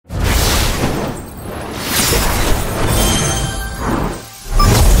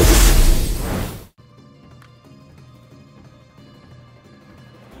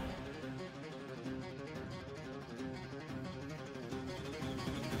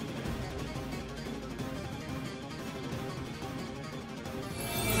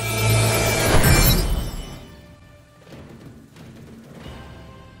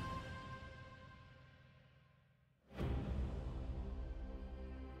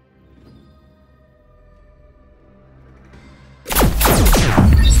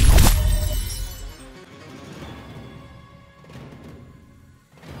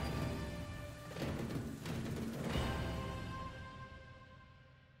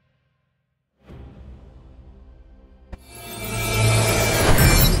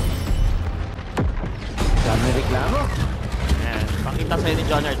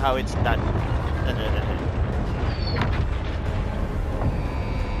Jonard how it's done.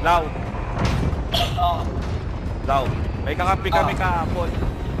 Lau. Lau. May kakampi kami kahapon.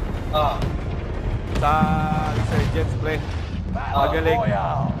 Sa Resurgence play. Magaling.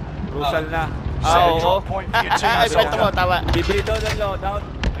 Rusal na. Oo. Ay, kwento mo, tama. Bibili daw ng loadout.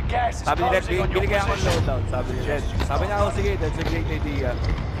 Sabi ni Red, binigay ako ng loadout. Sabi ni Red. Sabi niya ako, sige, that's a great idea.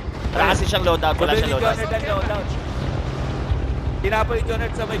 Wala kasi siyang loadout, wala siyang loadout. Bibili ni Jonard ng loadout. Tinapon ni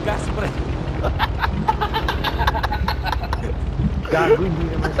Jonard sa may gas spray. Gago, hindi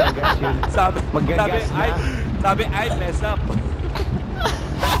naman sa gas yun. Magagas na. Sabi, I mess up.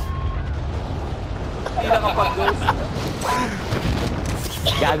 Hindi nakapag-ghost.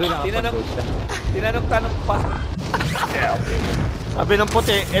 Gago na kapag-ghost na. Tinanong-tanong pa. Sabi ng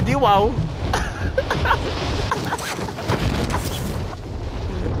puti, edi wow.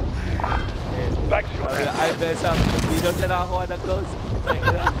 Sabi, I mess up. Hindi daw siya nakakuha ng ghost.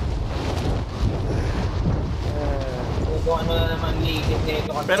 Ano na naman ligit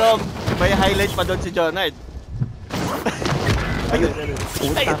nito. Pero may highlight pa doon si Jonard. Ayun.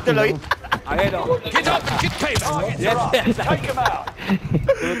 Ayun tuloy. Ayun o. Get up! Get paid! Yes, take him out!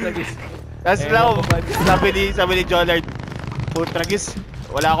 Tapos lang, sabi ni Jonard, putragis,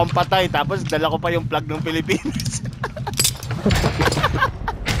 wala akong patay, tapos dala ko pa yung flag ng Pilipinas.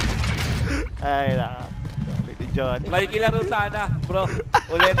 Ay, naka. Sabi ni Jonard. May kilaro sana, bro.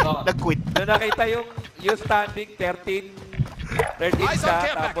 Ulit. Nag-quit. Nung nakita yung standing 13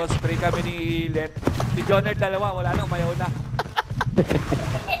 siya, tapos spray kami ni Let. Si Jonard dalawa, wala na, umayaw na.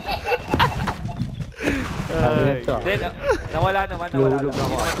 Then, nawala naman.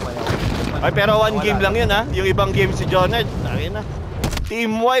 Ay, pero one game lang yun ha. Yung ibang game si Jonard, ayun na.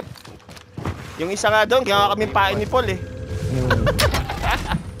 Team wipe. Yung isa nga doon, kaya kami pain ni Paul eh.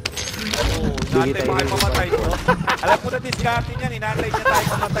 Natay pa kayo mamatay ko. Alam ko na discarding yan, inatay niya tayo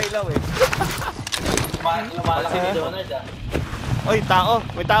mamatay law eh. Lumalaki ni Jonard Oy, tao.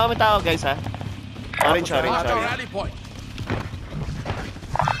 May tao guys ha. Orange, sorry. Rally point.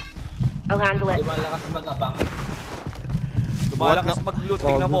 I'll handle it. Lumalakas mag-abang. Lumalakas mag-loot,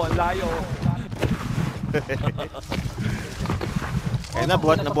 tingnan mo, ang layo. Eh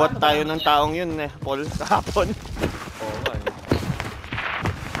nabuhat tayo ng taong yun eh, Paul, kahapon. Oo nga eh.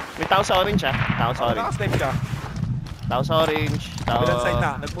 May tao sa orange ha. Tao sa orange. Nakasnipe siya. Tao sa orange. Tao... Bilang side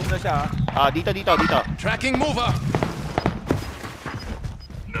na, nag-move na siya ha. Dito. Tracking mover.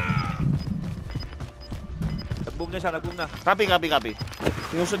 Nag-move na siya, nag-move na. Copy.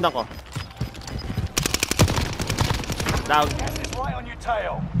 Sinusundan ko. Down. Right on your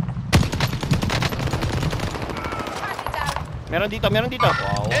tail. Meron dito.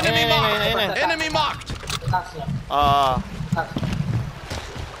 Wow. Enemy marked. Ayun. Enemy marked. Taas niya. Taas.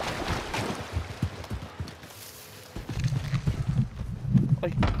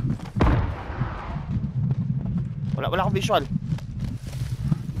 Ay. Wala akong visual.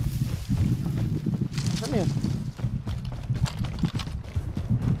 Ano yun?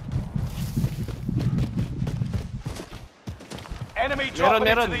 Enemy dropping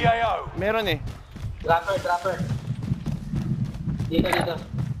into the AO. Meron eh. Dropper. Dito.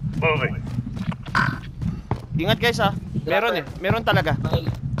 Moving. Ingat guys ha. Meron eh. Meron talaga.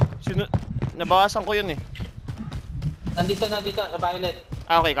 Nabawasan ko yun eh. Nandito, sa violet.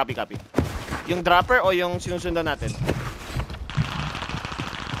 Okay, copy. Yung dropper o yung sinusundan natin?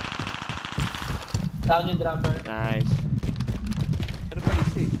 Down yung dropper. Nice. Pero pa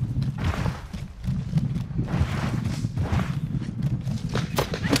easy.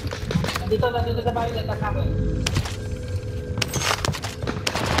 Nandito sa violet, attack.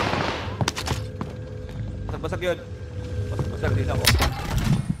 Basag yun. Basag din ako.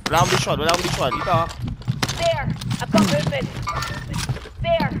 Wala akong visual. Dito ha. There! I've got movement!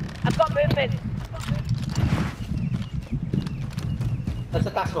 There! I've got movement! Nasa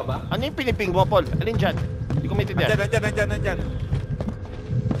taas mo ba? Ano yung piniping mo, Paul? Alin dyan? Hindi ko maintindihan. Nandyan.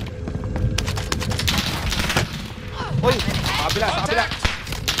 Uy! Sa kabila.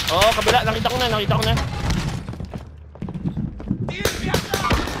 Oo, kabila. Nakita ko na.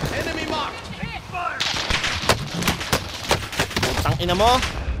 Enemy marked. Putang ina mo.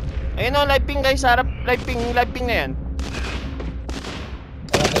 Ayun o, live ping guys. Harap, live ping na yan.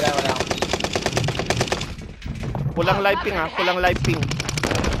 Wala. Pulang live ping ha.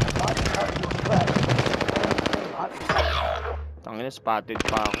 Tangina, spotted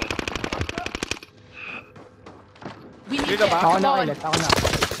pa ako. Dito ba? Ako na.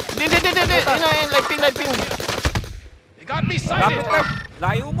 Hindi. Ayun, live ping. They got me sighted.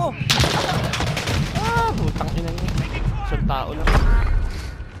 Layo mo. Putang ina niya. Isang tao lang.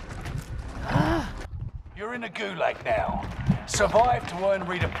 You're in a gulag now. Survive to earn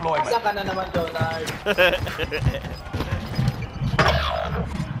redeployment. Asa ka na naman, Jonard?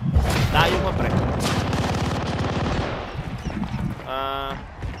 Layo mo, pre.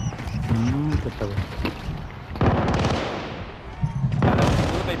 Totoo. Alam mo,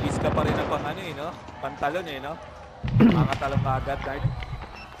 siguro may bis ka pa rin ng pang ano eh, no? Pantalon eh, no? Mga talong agad, Nard.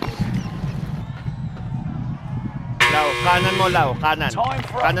 Law, kanan mo, Law. Kanan.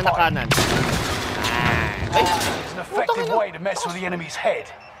 Kanan na kanan. Ay! It's an effective way to mess with the enemy's head.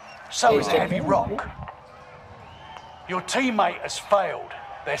 So is a heavy rock. Your teammate has failed.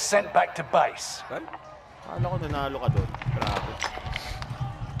 They're sent back to base. Well, Kala ko nanalo ka doon. Grabe.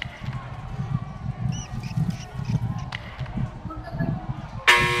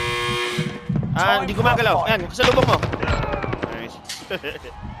 Hindi gumagalaw. Yan, kasalubong mo. Nice.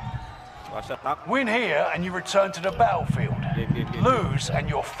 Rush attack. Win here and you return to the battlefield. Lose and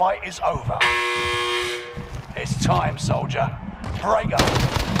your fight is over. It's time, soldier. Break up.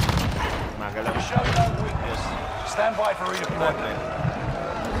 Magalaw. Show no weakness. Stand by for redeployment.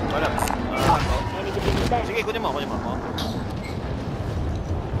 Wala. Sige, kunin mo.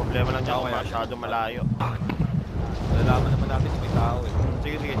 Problema lang dyan ako. Masyado malayo. Malalaman naman natin kung may tao eh.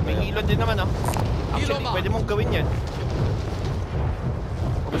 Sige. May hilon din naman, oh. Actually, pwede mong gawin yan.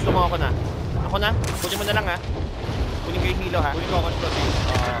 Kung gusto mo ako na. Kunin mo na lang, ha. Kunin ko yung hilo, ha. Kunin ko ako.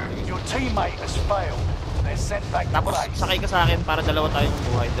 Your teammate has failed. They're sent back to Tapos, base. sakay ka sa akin para dalawang buhay.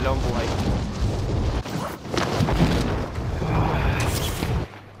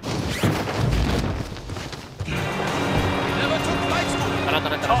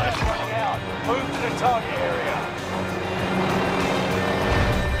 Tara. Time's running out. Move to the target area.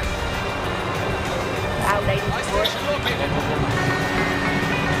 Out, ladies and boys.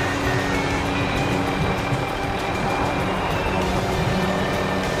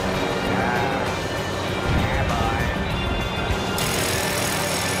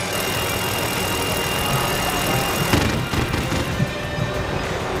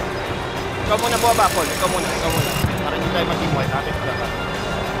 Ikaw muna buwaba, Paul. Ikaw muna. Para hindi tayo mag-teamwipe. Atin pala ka.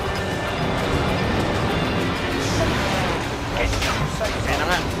 Kaya na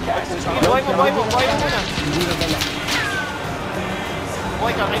nga. Sige, buhay mo muna.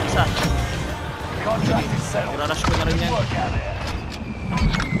 Buhay ka, kayo isa. Contract is settled. Irarush ko na rin yan. Work out there.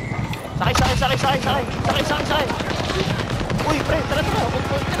 Sakay. Uy, pre, tara.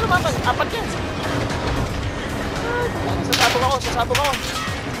 Huwag ka lumaban. Apat yan. Sasabog ako. Sakay.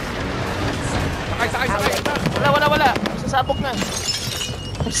 Wala. Sasabog na.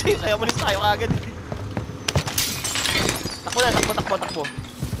 Kasi kaya malis tayo agad. Takbo.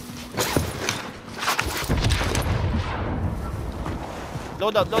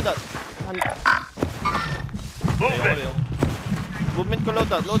 Load out. Movement ko, load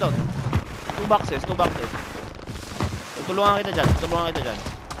out. Two boxes. Tulungan kita dyan.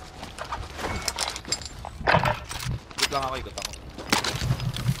 Ikot lang ako.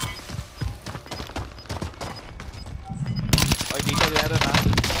 Oy, dito meron ha.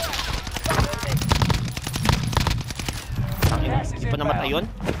 Hindi pa namatay yun?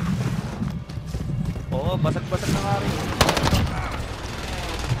 Oo, basag-basag na nga rin.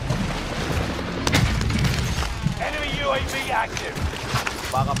 Enemy UAV active.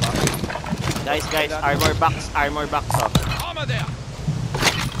 Baka pa. Guys, armor box, oh. Armor there.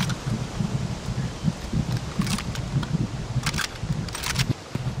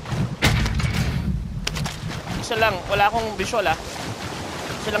 Isa lang, wala akong visual, ah.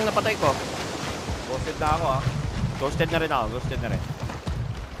 Isa lang napatay ko. Ghosted na ako ha. Ghosted na rin ako.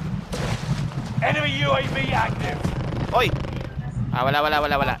 Enemy UAV active. Oy! Wala.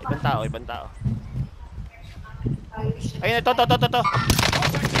 Ibang tao. Ayun, ito.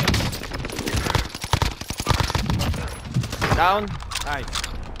 Down. Nice.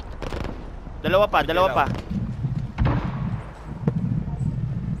 Dalawa pa.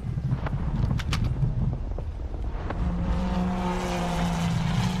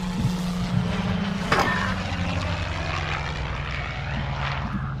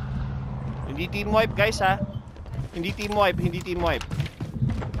 Hindi team wipe, guys, ha. Hindi team wipe.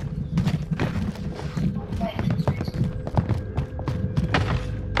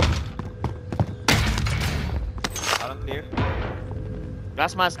 Parang clear.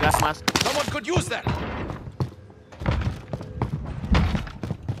 Gas mask. Someone could use that.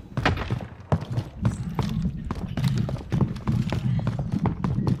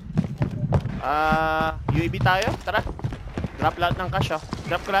 UAV tayo, tara. Drop lahat ng cash, oh.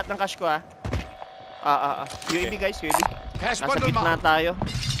 Drop ko lahat ng cash ko, ha. UAV, guys, UAV. Cash Nasa bundle gitna marked. tayo.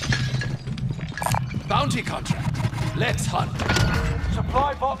 Bounty contract. Let's hunt.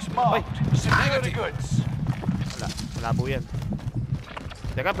 Supply box marked. Secure the goods. Malabo yan.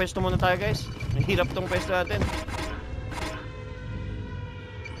 Teka, pwesto muna tayo guys. Mahirap tong pwesto natin.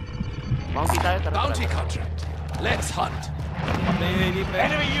 Bounty tayo, tara. Bounty contract. Let's hunt.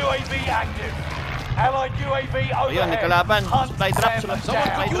 Enemy UAV active. Allied UAV overhead. Ayun, may kalaban. Hunt Supply drop, them supply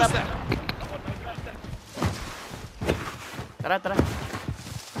down. drop. Tara, tara.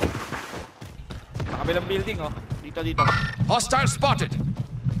 Kabilang building, oh. Dito. Hostile spotted.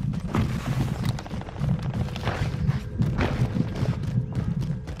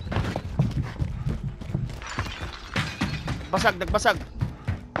 Nagbasag.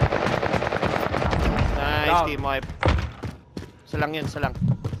 Nice, Down. team wipe. Isa lang yun, isa lang.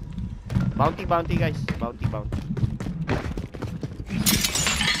 Bounty guys. Bounty.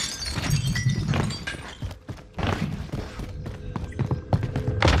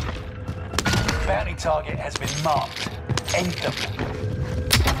 Bounty target has been marked. End them.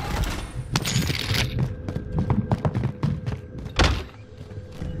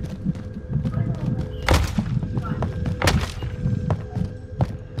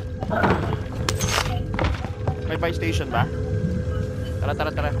 May buy station ba? Tara.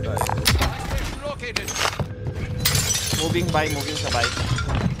 Located. Moving sa buy.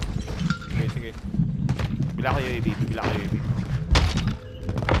 Sige. Bila ko UAV.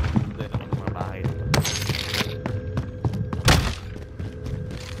 Doon ako ng mga bahay.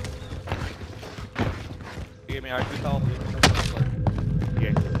 Sige, may heartbeat ako.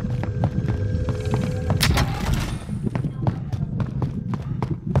 Sige.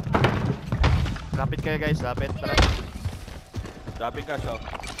 Lapit kayo guys, lapit. Tara. Dropping ka, shop.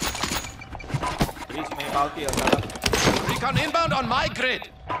 Please, may bounty, oh. Tara. Recon inbound on my grid.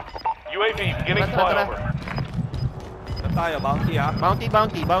 UAV beginning Tara. flyover. Saan tayo? Bounty, ha?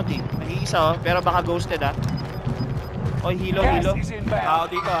 Bounty. Nag-iisa oh, pero baka ghosted ah. Oy, hilo. Gas is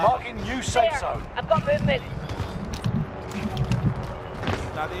inbound. Dito, ah. Marking new safe There. zone. I've got movement.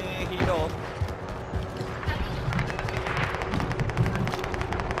 Natin yung hilo, oh.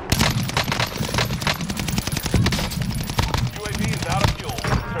 UAV is out of fuel.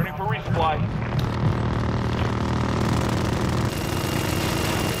 Turning for resupply.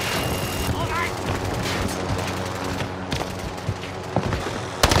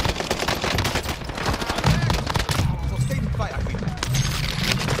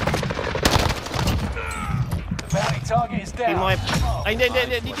 Bounty target is down. Team wipe. Ay, hindi.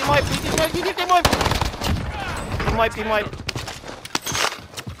 Di team wipe. Team wipe.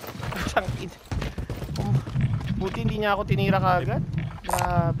 Changin. Buti hindi niya ako tinira kagad.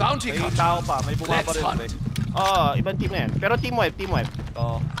 Grabe. Bounty May contract. tao pa, may bumaba Let's rin, hunt. eh. Oo, ibang team na yan. Pero team wipe.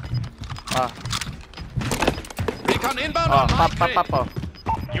 Oo. Recon inbound on my grid. Pop.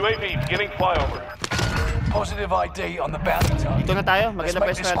 UAV beginning flyover. Positive ID on the bounty target. Dito na tayo. Let's Maganda make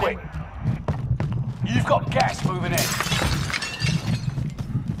pwesto this natin. quick. You've got gas moving in.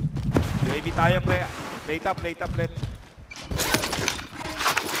 UAV tayo, pre. Plate up.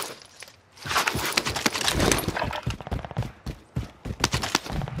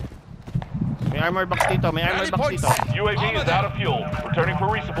 May armor box dito. Rally points. UAV is out of fuel. Returning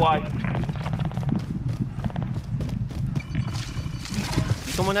for resupply.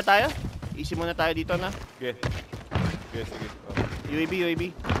 Dito muna tayo. Easy muna tayo dito na. Sige. Oh.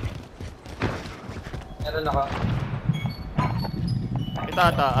 UAV. Meron ako. Ito.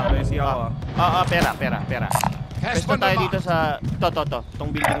 Busy ako, Pera. Cash Pwesto tayo bundle dito marked. sa... Tong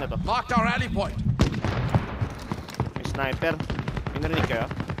building na to. Marked our rally point. May sniper. May narinig kayo?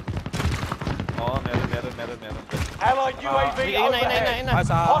 Oo, meron. Allied UAV Ayun overhead. na.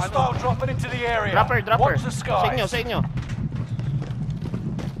 Hostile dropping into the area. Dropper. Watch the Sa skies. inyo.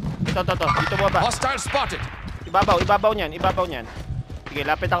 Ito. Dito baba. Hostile spotted. Ibabaw niyan. Sige,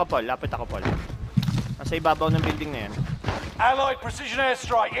 lapit ako, Paul. Nasa ibabaw ng building na yan. Allied precision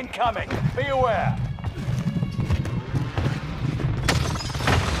airstrike incoming. Be aware.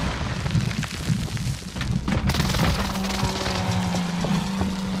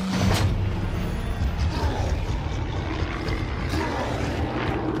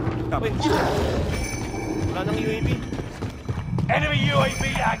 Wait. Wala nang UAV. Enemy UAV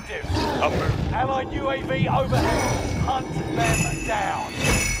active. Allied UAV overhead. Hunt them down.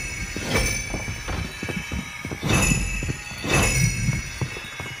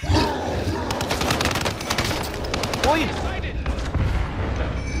 Uy!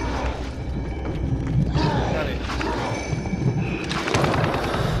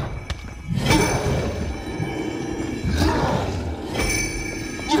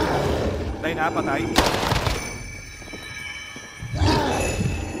 Patay.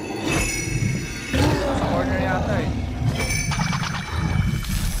 Sa corner yata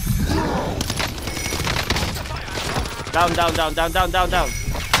Down.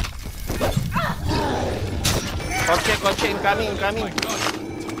 Kotse, incoming.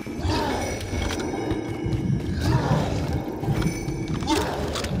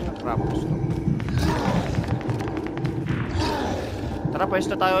 Tara,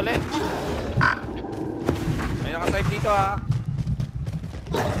 pwesto tayo ulit. May naka-type dito ha.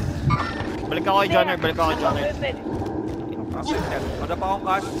 Balik ako kay Johnner. Got movement. Wala pa akong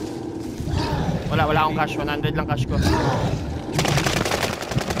cash. Wala akong cash. 100 lang cash ko.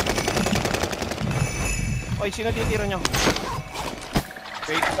 Oy, sino titira nyo?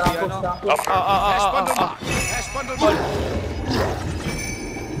 Wait, si ano? Cash bundle mark. Cash bundle mark.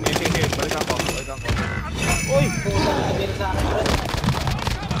 Sige, balikan ko. Uy! Puta, sabihin sa akin, bro.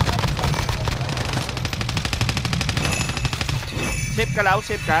 Safe ka, Lau?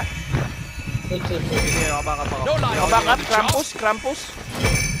 Safe ka? Safe. Sige, kabaka. No lie. Backup, Krampus.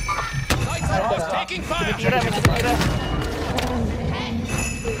 Lights are taking fire. Tira, may tira.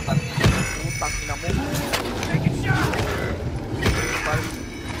 Putang ina mo.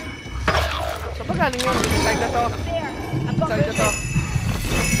 Saan ba galing yun? Side na to. There. I've got Side na to. movement.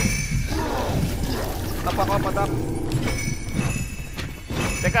 Tap ako, patap.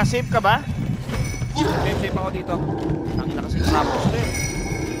 Teka, safe ka ba? Safe ako dito. Ang ina kasi Krampus rin.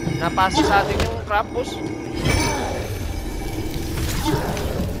 Napasa sa atin yung Krampus.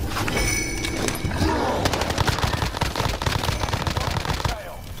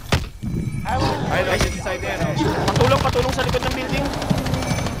 Ay, guys, yung side yan. Patulong sa likod ng building.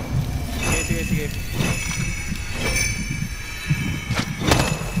 Sige.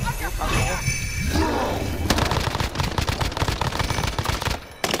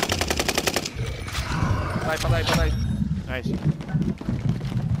 Patay. Nice.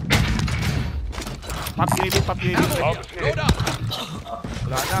 Pop UAV. Load up.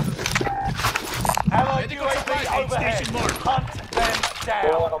 Wala na. Allied Medical UAV supplies aid overhead. station marked. Hunt them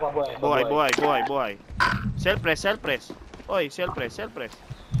down. Buhay. Self press. Oy, self press.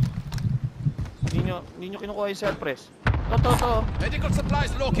 Hindi nyo kinukuha yung self press. To. Medical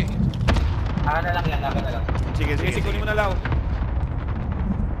supplies located. Akin na lang. Sige. Kunin mo na lang.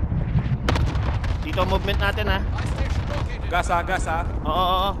 Dito movement natin ha. Buy station located. Gas ha.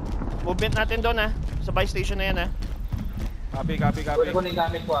 Oo. Movement natin doon ha. Sa buy station na yan ha. Copy. Kunin ko na yung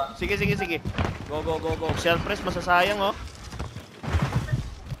gamit ko, ah. Sige. Go. Self press masasayang oh.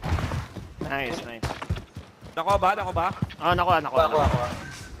 Nice. Nako ba? Ah, nakuha. Ako.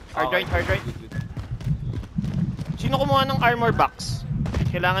 Hard right. Sino kumuha ng armor box?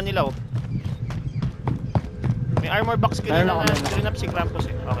 Kailangan nila oh. May armor box kanina na screen up si Krampus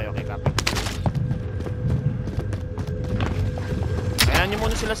eh. Okay, copy. Ayan nyo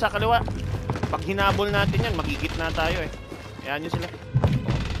muna sila sa kaliwa. Pag hinabol natin yan, magigit na tayo eh. Ayan nyo sila.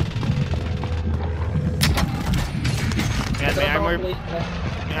 Ayan,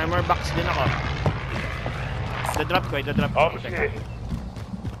 may armor box din ako. Drop ko.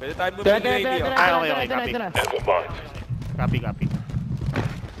 Pwede tayo bumili ng radio. Okay, copy. Copy.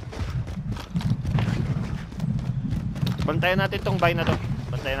 Bantayan natin tong buy na to.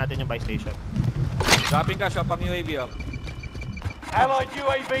 Bantayan natin yung buy station. Dropping cash pang UAV oh. Allied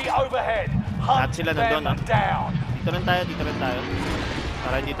UAV overhead. Lahat Hunt sila them nandun, ah. down. Dito lang tayo.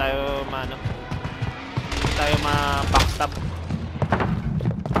 Para hindi tayo ma-backstab.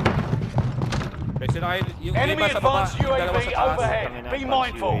 Pwede na kayo yung Enemy iba sa baba. advanced Yung dalawa UAV sa taas. overhead. Tangina, Be advance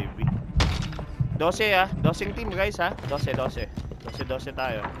mindful. UAV. 12 ah. 12 team guys ha. 12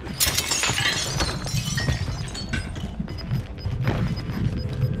 tayo.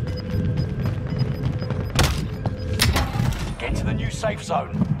 Get to the new safe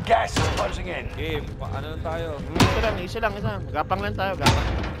zone. Gas is closing in. Okay, ano lang tayo? Isa lang. Gapang lang tayo, gapang.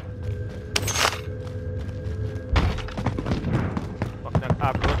 Pag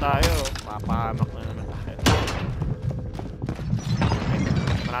nag-agro tayo, mapahamak na naman tayo.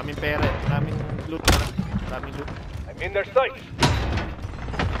 Maraming pera, maraming loot. I'm in their sight.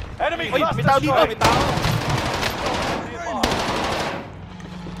 Enemy Uy, cluster may tao dito, strike. may tao.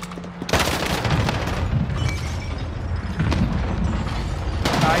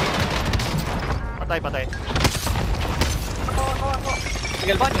 Patay.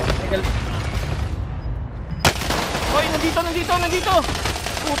 Tigil ba niya? Hoy, nandito!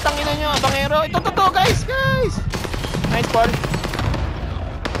 Putang ina nyo, bangero. Ito, guys! Nice ball.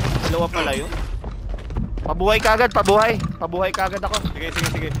 Dalawa pala yun. Pabuhay kagad ako.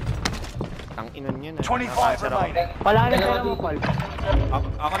 Sige. Tang inan yun eh. 25 remaining. Palangin pera mo, Paul.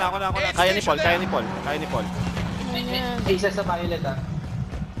 Ako na. Kaya ni Paul. Isa sa violet, ah.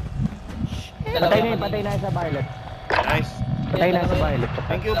 Patay na sa violet. Nice. Patay na sa violet.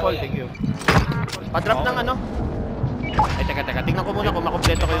 Thank you, Paul. Padrop ng ano? Ay, teka. Tingnan ko muna kung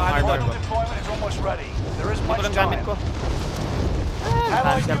makompleto ko yung armor ko. Deployment is almost ready. There isn't Ito much lang gamit time. ko.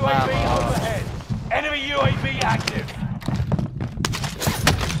 Allied Cancel pa UAV ako. overhead. Enemy UAV active.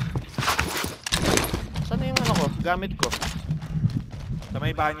 Saan yung ano ko? Gamit ko. Sa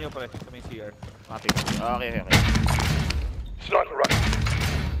may banyo, pre. Sa may CR. Okay. Sniper run.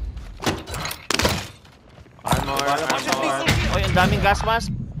 Armor. Oy, ang daming gas mask.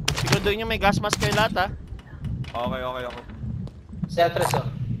 Siguraduhin nyo may gas mask kayo lahat, ha? Okay. Si Atras yun.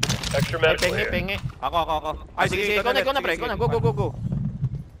 Ay, pengi. Ako. Ay, sige, ikaw na, pre. Ikaw na. Go.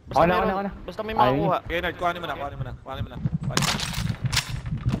 Ako na. Basta may makakuha. Kennard, kuhanin mo na.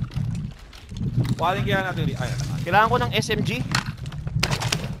 Kuhanin kaya natin ulit. Ay, Kailangan ko ng SMG.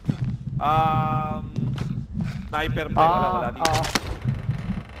 Sniper, pre. Wala dito.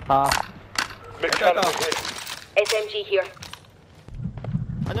 Ito. SMG here.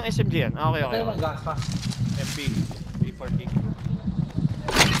 Anong SMG yan? Okay. Ano yung gas mask? MP. P40.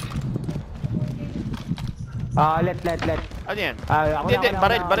 Let. Ano yan? Ako Hindi, na,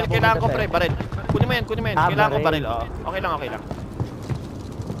 baril. Kailangan ko, pre. Baril. Kunin mo yan. Kailangan ko baril. baril. Oo. Okay lang.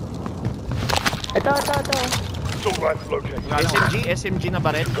 Ito. SMG na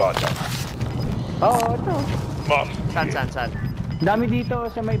baril. Oo, ito. Saan? Dami dito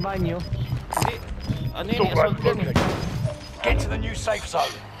sa may banyo. Hindi. Ano yun? Assault gun eh. Get to the new safe zone.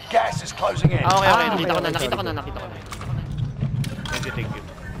 Gas is closing in. Okay. okay, Nakita ko na. Thank you.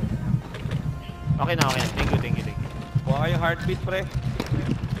 Okay na. Thank you. Kuha kayo heartbeat, pre.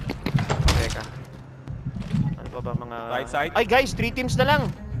 Teka. Ano pa ba mga... Right side? Ay guys, 3 teams na lang.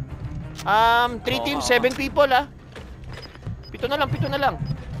 3 teams, 7 people ah. 7 na lang.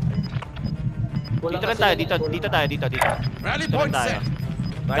 Dito tayo. Rally Dito point tayo. set.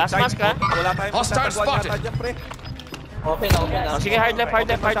 Right Gas side. mask, ha? Wala tayong Hostile pagtataguan spotted. yata dyan, pre. Open. Sige, hard left.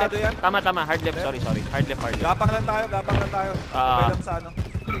 Masyado yan. Tama, hard left. Sorry. Hard left. Gapang lang tayo. Okay lang sa ano.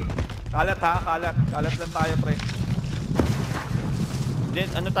 Kalat lang tayo, pre. Then,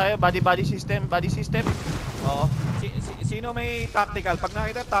 ano tayo? Body system. Oo. Sino may tactical? Pag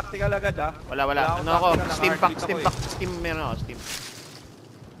nakita tactical agad, ha? Wala. akong Ano ako? tactical, Steam meron ako. Steam.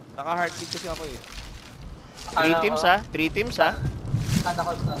 Naka-heartbeat kasi ako eh. 3 teams ha? 3 teams ha?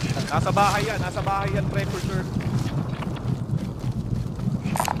 Nasa bahay yan, pre, for sure.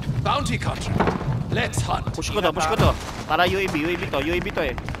 Bounty country. Let's hunt. Push ko to. Para UAV to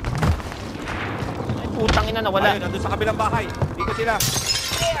eh. Ay, putang ina, nawala. Ayun, nandun sa kabilang bahay. Dito sila.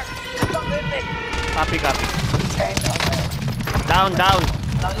 There. I've got movement. Copy. Down. Nice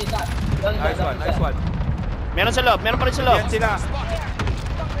one. Meron pa rin sa loob. Yan sila.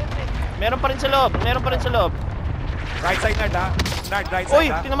 Meron pa rin sa loob. Right side, Nard, ha? Nard, right side, Uy,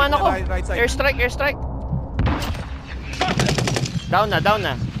 ha? tinamaan ako. Right side. Airstrike. Down na.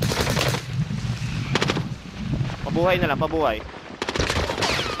 Pabuhay na lang. Pabuhay.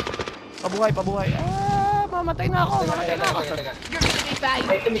 Mamatay na ako.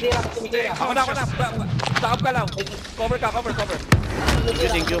 Tumitira. Ako na. Takap ka lang. Cover.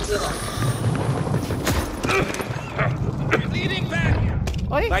 Thank you. Leading back.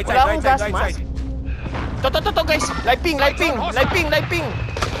 Oy, Right wala akong gas side. mask. To guys. Live ping.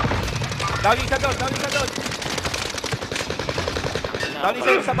 Down isa doon. Down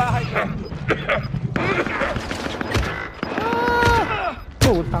isa sa bahay, pre.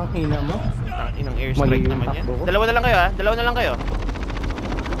 Putang ina mo. Inang airstrike Mali yung naman yan. takbo ko. Dalawa na lang kayo.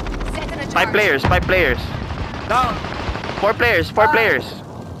 Set an 5 players. Down. 4 players.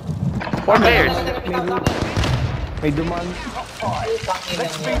 May dumaan.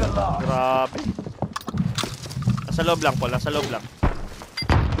 Let's be the last. Grabe. Nasa loob lang, Paul. Wag.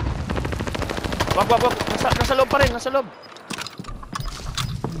 Nasa loob pa rin.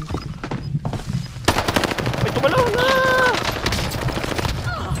 Ay, tumalaw na!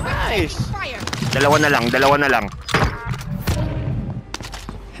 Nice! Dalawa na lang.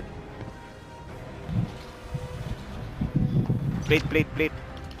 Plate. Plate.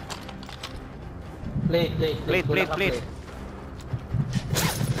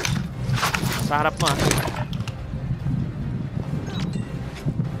 Sa harap mo,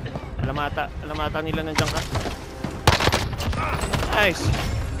 Alamata nila nandiyan ka. Nice!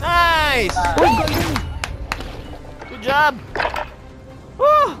 Uy, galing! Good job!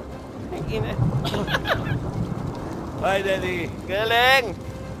 Woo! Bye, Daddy. Galing!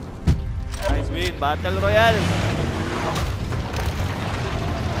 Nice win. Battle Royale!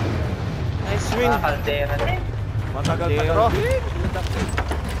 Nice win! Caldera. Matagal Zero. win.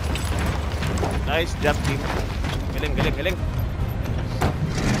 Nice job, team. Galing.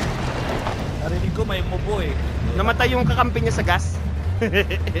 Narinig ko may mubo eh. Namatay yung kakampi niya sa gas.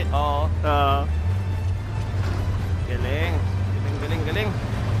 Oo. Galing. Galing.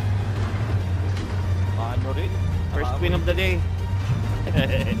 Ano rin? First win of the day.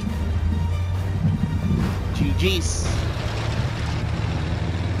 GG's.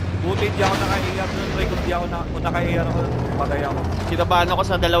 Buti hindi ako nakahiya nun, Ray. Kung di ako nakahiya ako, patay ako. Kinabahan ako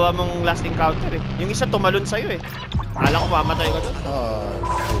sa dalawa mong last encounter eh. Yung isa tumalon sa'yo eh. Akala ko mamatay ka doon.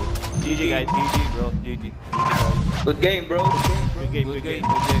 GG guys. GG bro, GG. Good game, bro. Good game. Good game.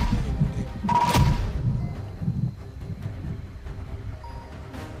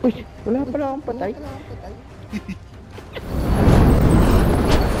 Uy, wala pala akong patay.